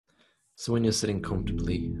So when you're sitting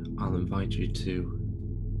comfortably, I'll invite you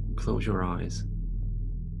to close your eyes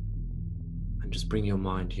and just bring your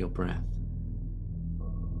mind to your breath.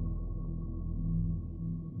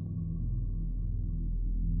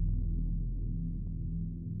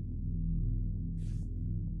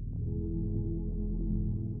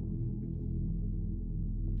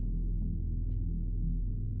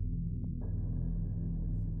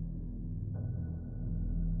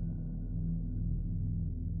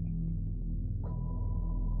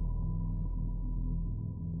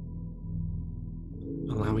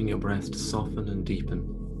 Allowing your breath to soften and deepen,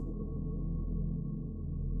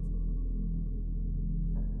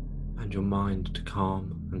 and your mind to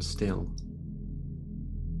calm and still.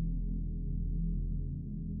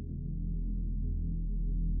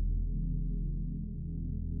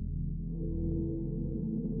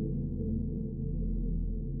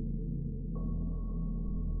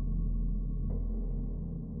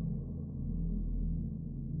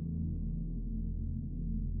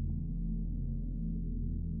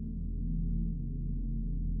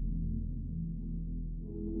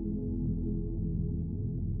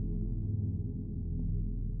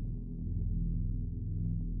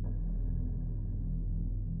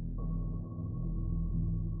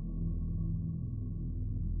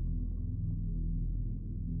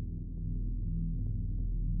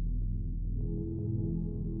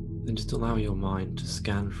 Then just allow your mind to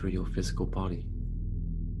scan through your physical body,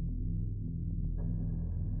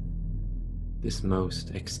 this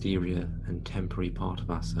most exterior and temporary part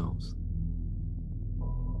of ourselves.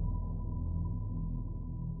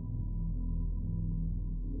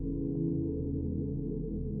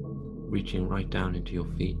 Reaching right down into your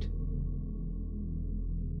feet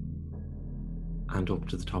and up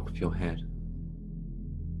to the top of your head.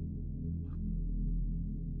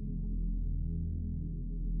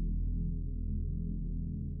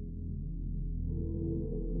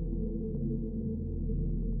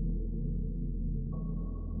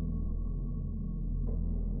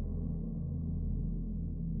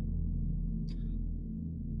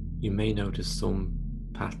 You may notice some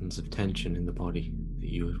patterns of tension in the body that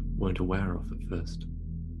you weren't aware of at first.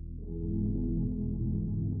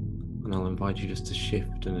 And I'll invite you just to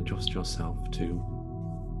shift and adjust yourself to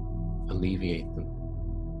alleviate them.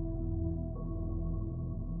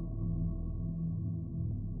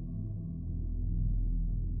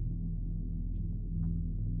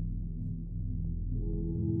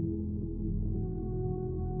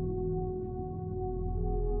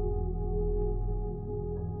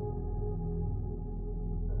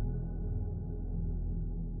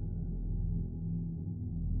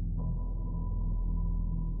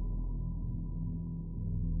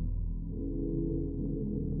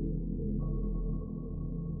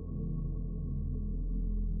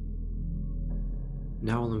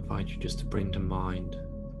 Now I'll invite you just to bring to mind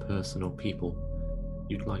the person or people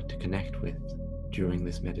you'd like to connect with during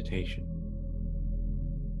this meditation.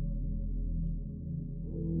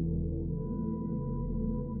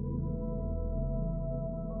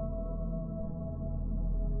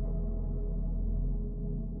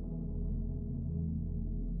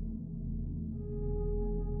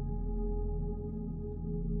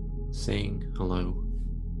 Saying hello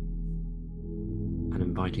and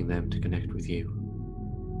inviting them to connect with you.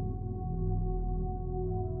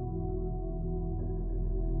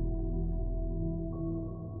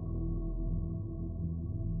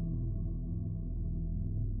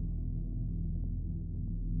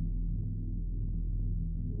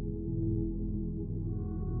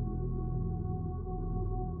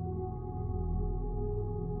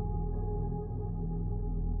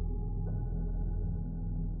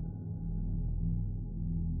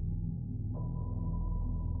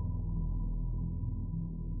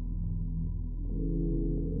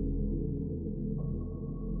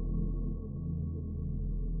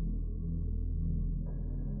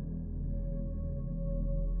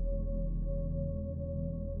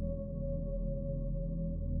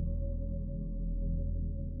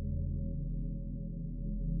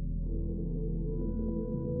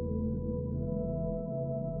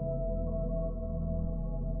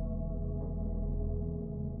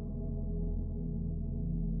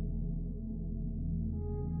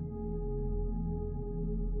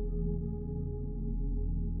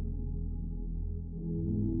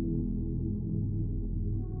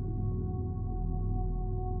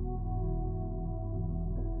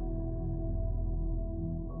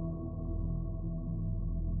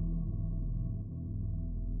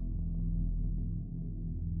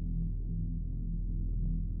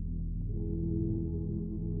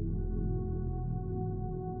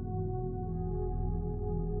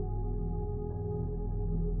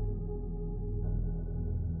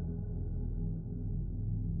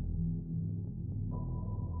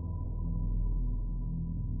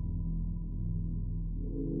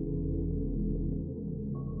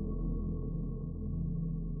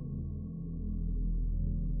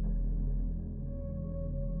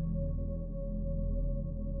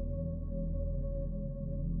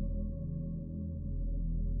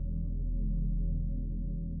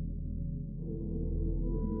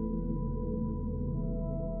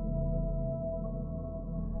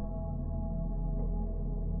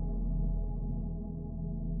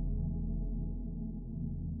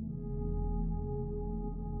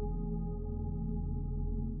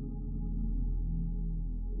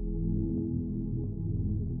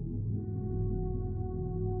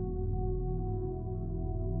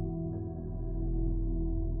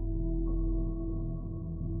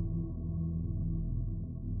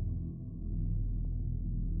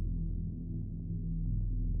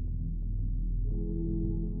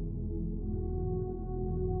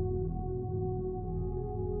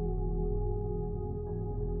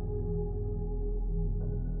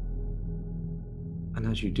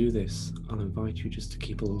 as you do this, I'll invite you just to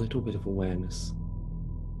keep a little bit of awareness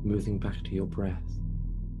moving back to your breath,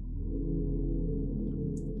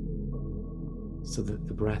 so that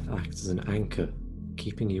the breath acts as an anchor,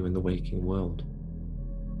 keeping you in the waking world,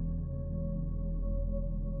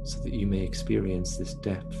 so that you may experience this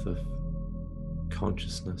depth of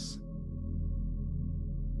consciousness,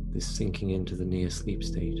 this sinking into the near sleep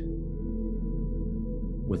state,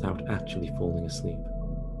 without actually falling asleep.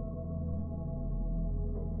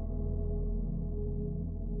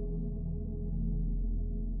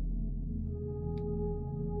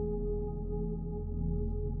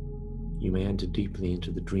 You may enter deeply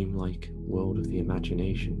into the dreamlike world of the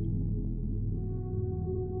imagination,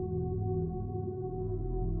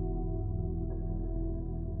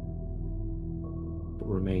 but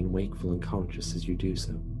remain wakeful and conscious as you do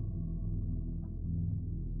so.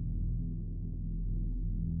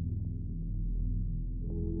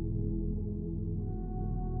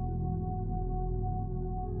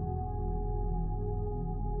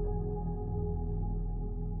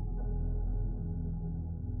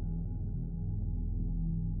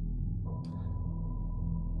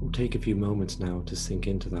 We'll take a few moments now to sink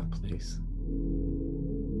into that place.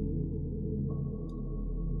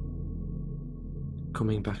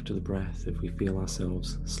 Coming back to the breath if we feel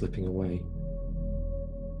ourselves slipping away.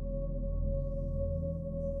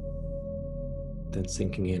 Then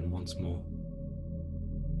sinking in once more.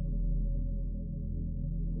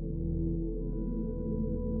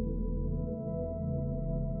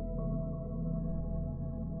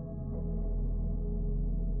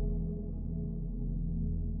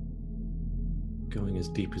 Going as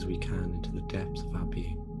deep as we can into the depths of our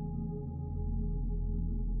being.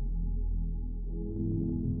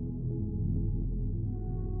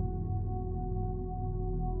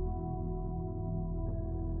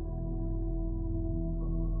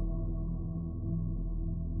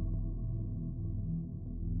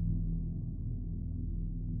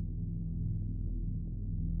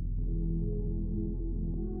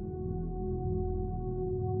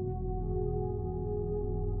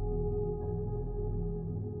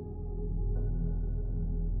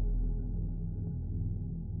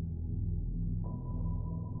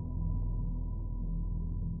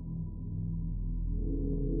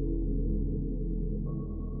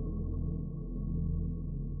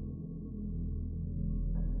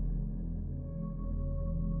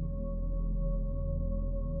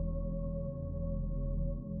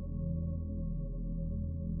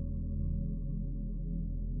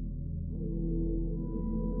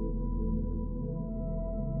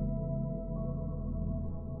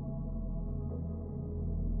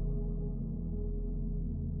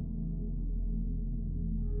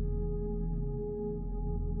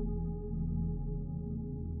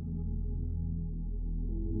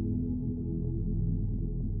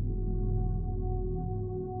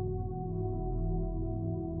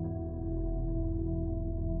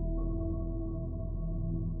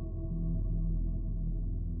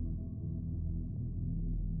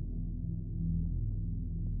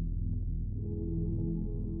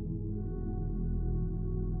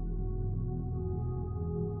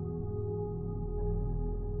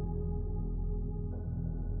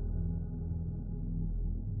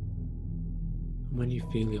 When you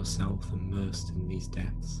feel yourself immersed in these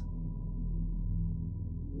depths,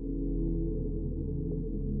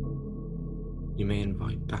 you may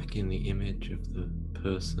invite back in the image of the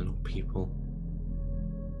person or people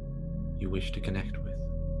you wish to connect with.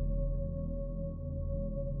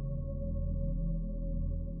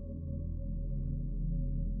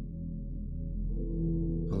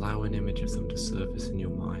 Allow an image of them to surface in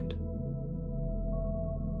your mind,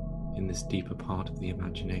 in this deeper part of the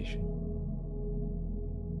imagination.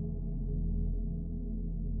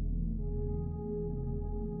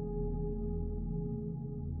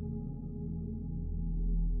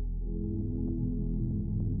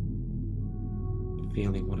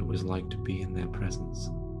 Feeling what it was like to be in their presence.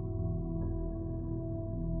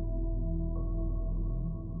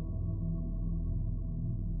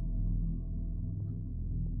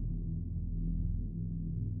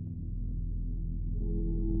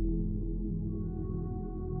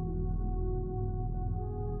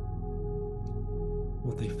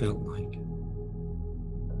 What they felt like.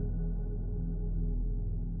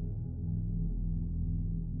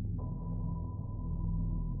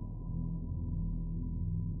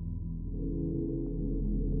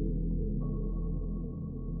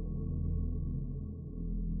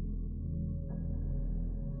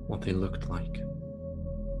 What they looked like.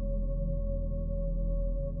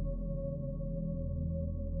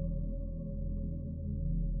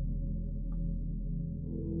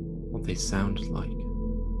 What they sounded like.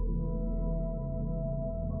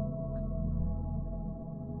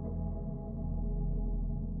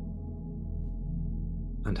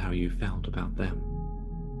 and how you felt about them.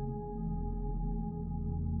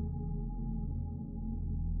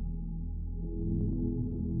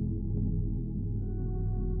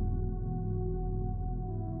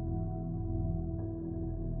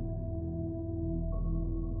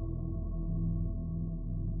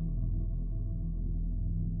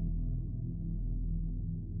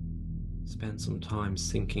 Spend some time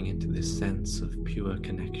sinking into this sense of pure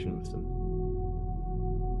connection with them.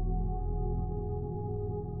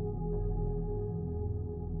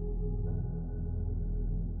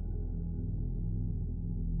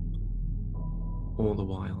 All the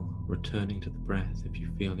while returning to the breath if you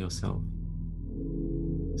feel yourself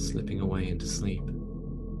slipping away into sleep,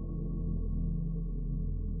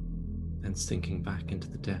 and sinking back into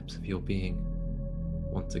the depths of your being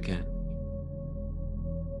once again.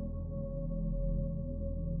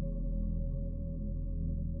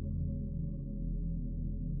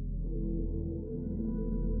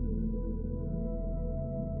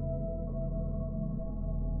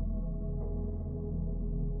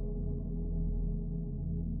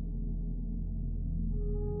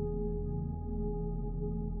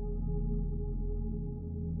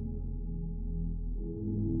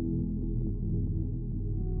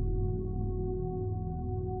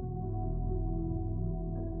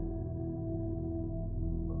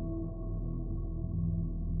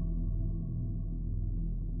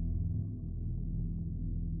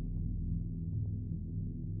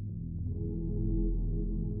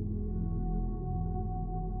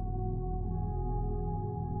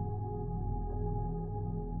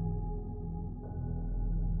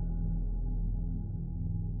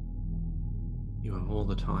 You have all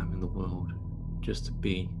the time in the world just to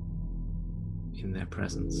be in their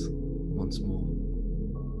presence once more.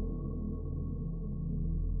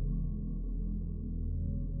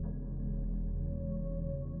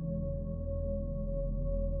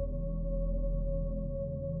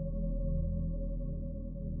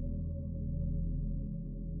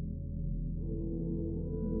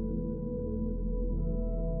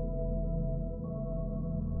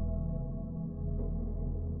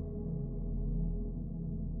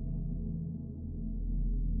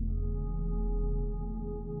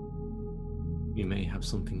 You may have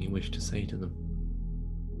something you wish to say to them.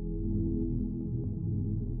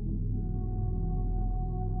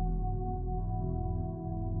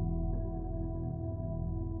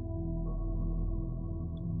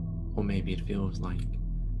 Or maybe it feels like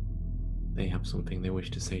they have something they wish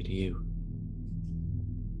to say to you.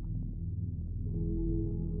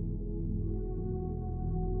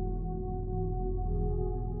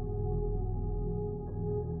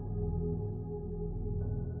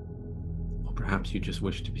 Or perhaps you just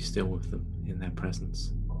wish to be still with them in their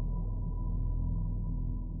presence,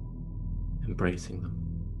 embracing them.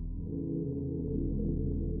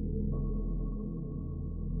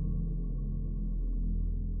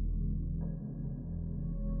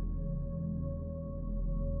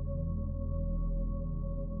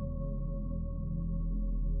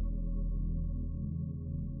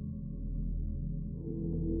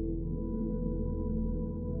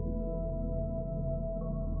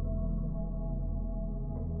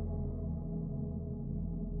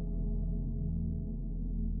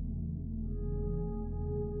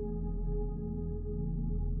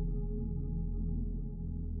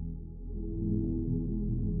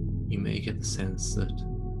 You may get the sense that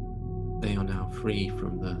they are now free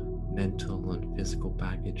from the mental and physical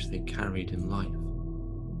baggage they carried in life.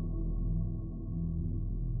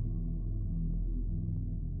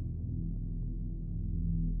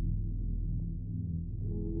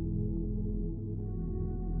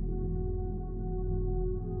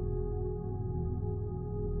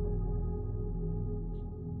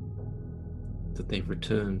 That they've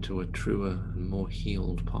returned to a truer and more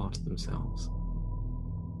healed part of themselves,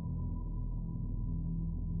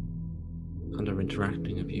 and are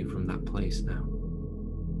interacting with you from that place now.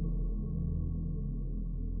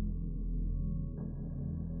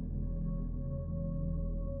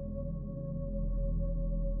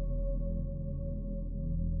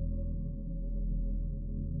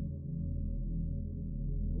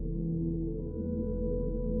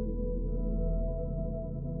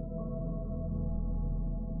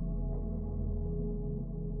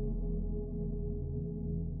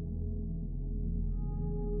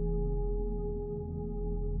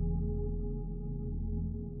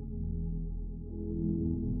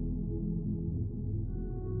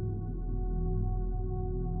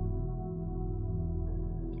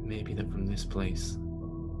 Maybe that from this place,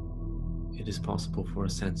 it is possible for a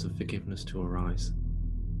sense of forgiveness to arise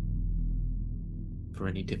for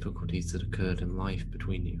any difficulties that occurred in life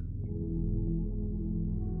between you.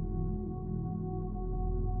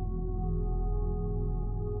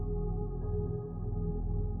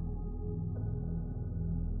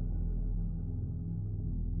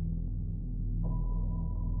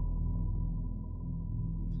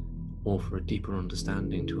 or for a deeper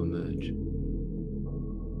understanding to emerge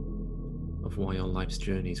of why your life's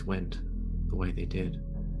journeys went the way they did.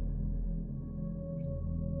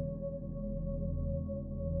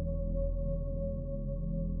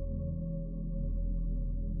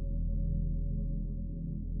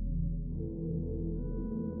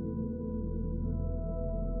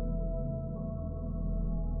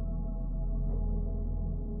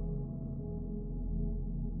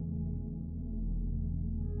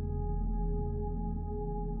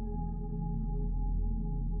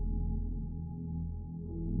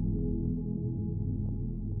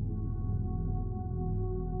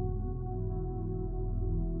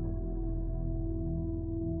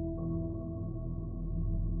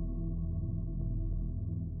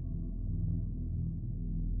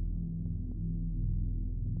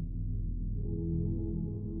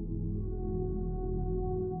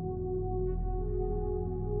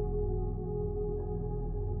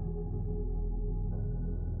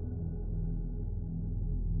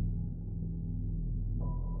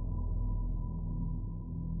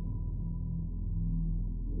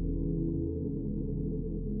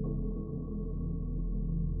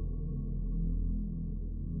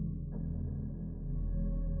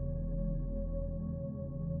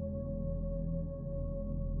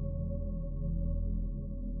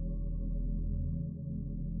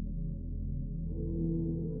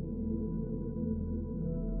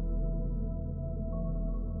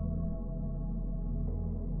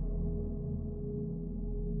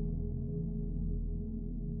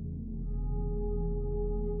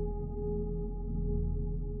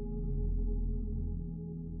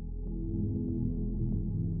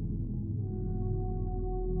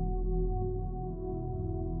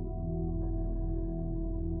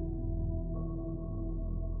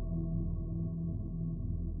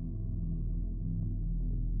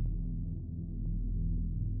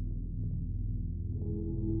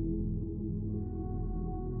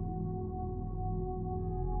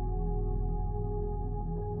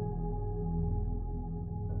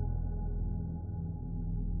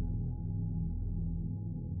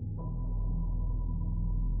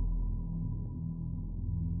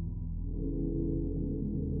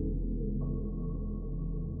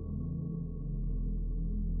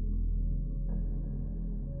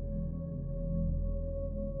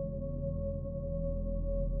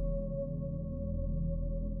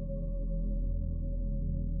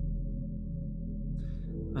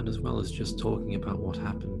 And as well as just talking about what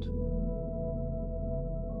happened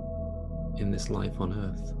in this life on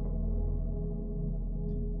Earth,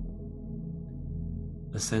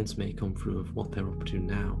 a sense may come through of what they're up to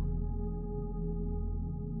now.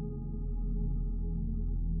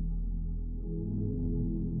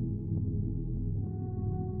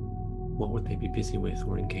 What would they be busy with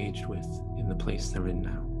or engaged with in the place they're in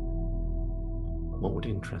now? What would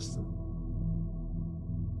interest them?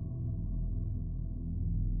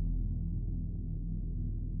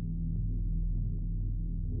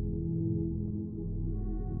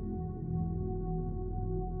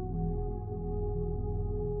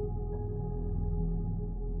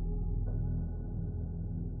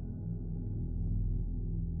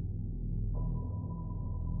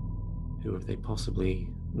 Who have they possibly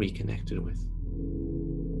reconnected with?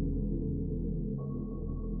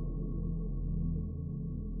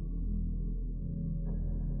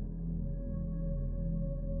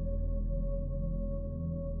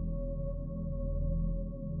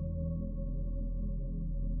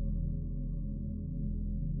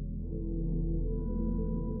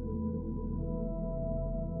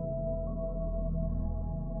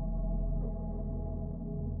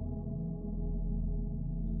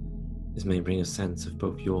 This may bring a sense of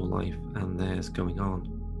both your life and theirs going on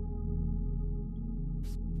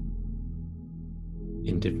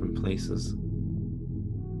in different places,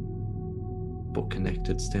 but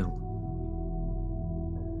connected still.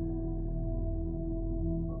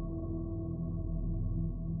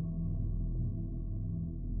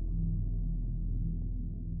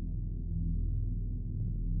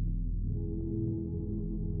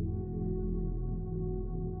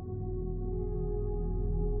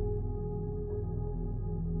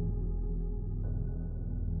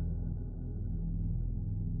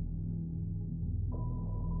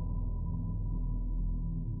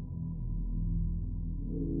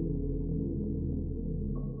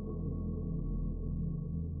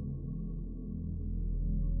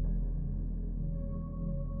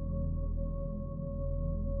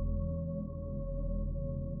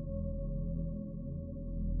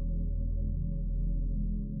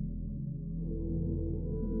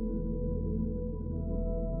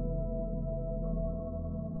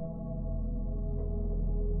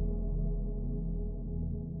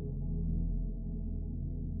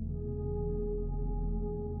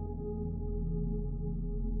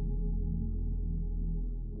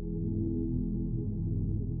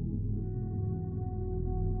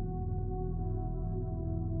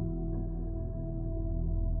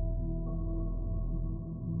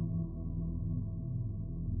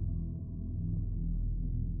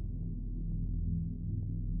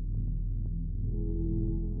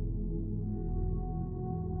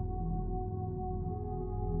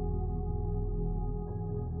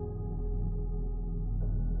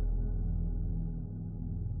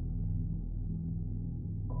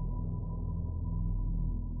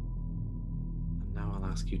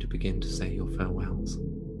 ask you to begin to say your farewells.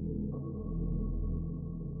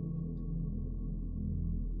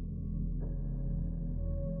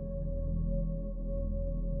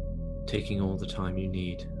 Taking all the time you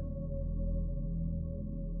need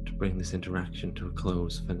to bring this interaction to a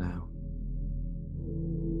close for now.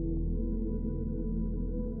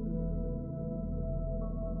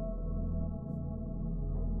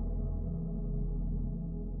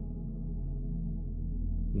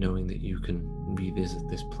 Knowing that you can revisit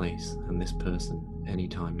this place and this person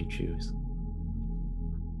anytime you choose.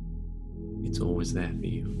 It's always there for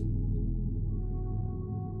you.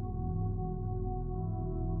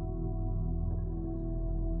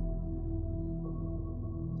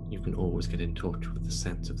 You can always get in touch with the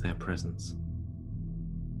sense of their presence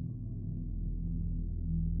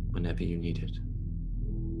whenever you need it.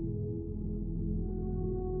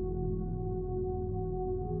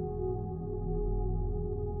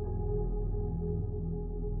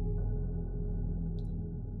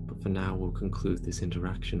 But for now, we'll conclude this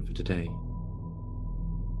interaction for today.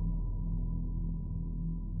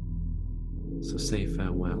 So say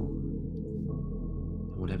farewell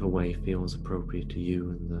in whatever way feels appropriate to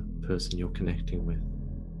you and the person you're connecting with.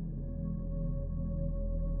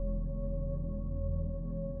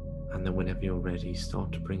 And then whenever you're ready,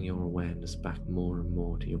 start to bring your awareness back more and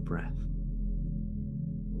more to your breath.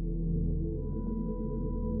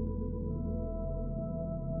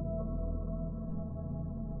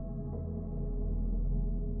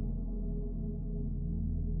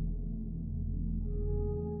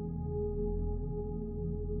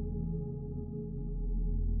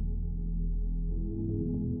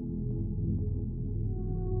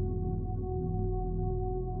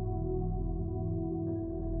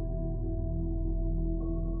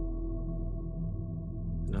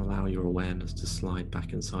 And allow your awareness to slide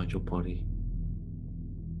back inside your body,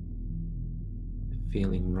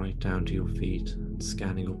 feeling right down to your feet and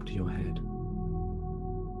scanning up to your head.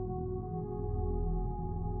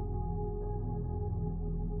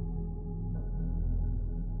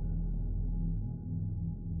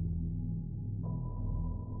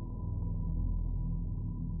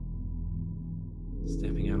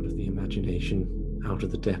 Stepping out of the imagination, out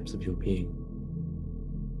of the depths of your being,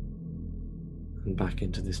 and back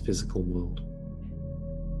into this physical world.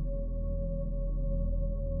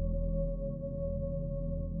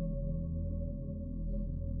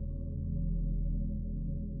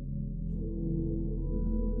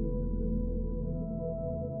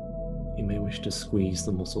 You may wish to squeeze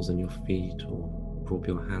the muscles in your feet, or rub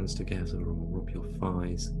your hands together, or rub your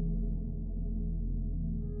thighs.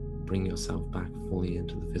 Bring yourself back fully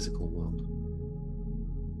into the physical world.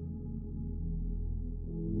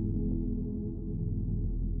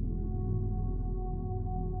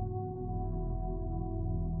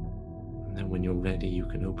 And then when you're ready, you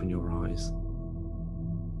can open your eyes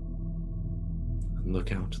and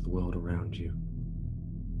look out at the world around you.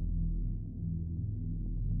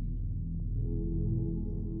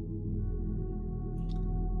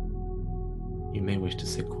 You may wish to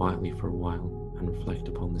sit quietly for a while and reflect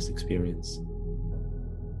upon this experience,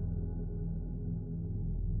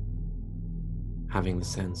 having the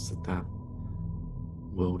sense that that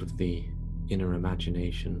world of the inner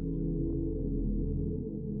imagination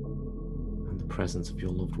and the presence of your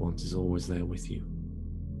loved ones is always there with you,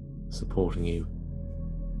 supporting you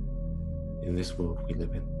in this world we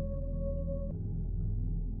live in.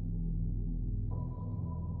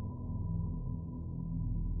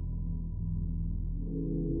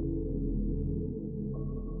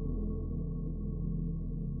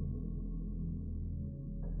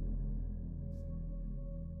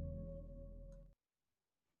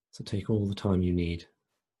 So take all the time you need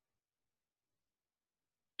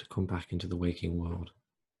to come back into the waking world.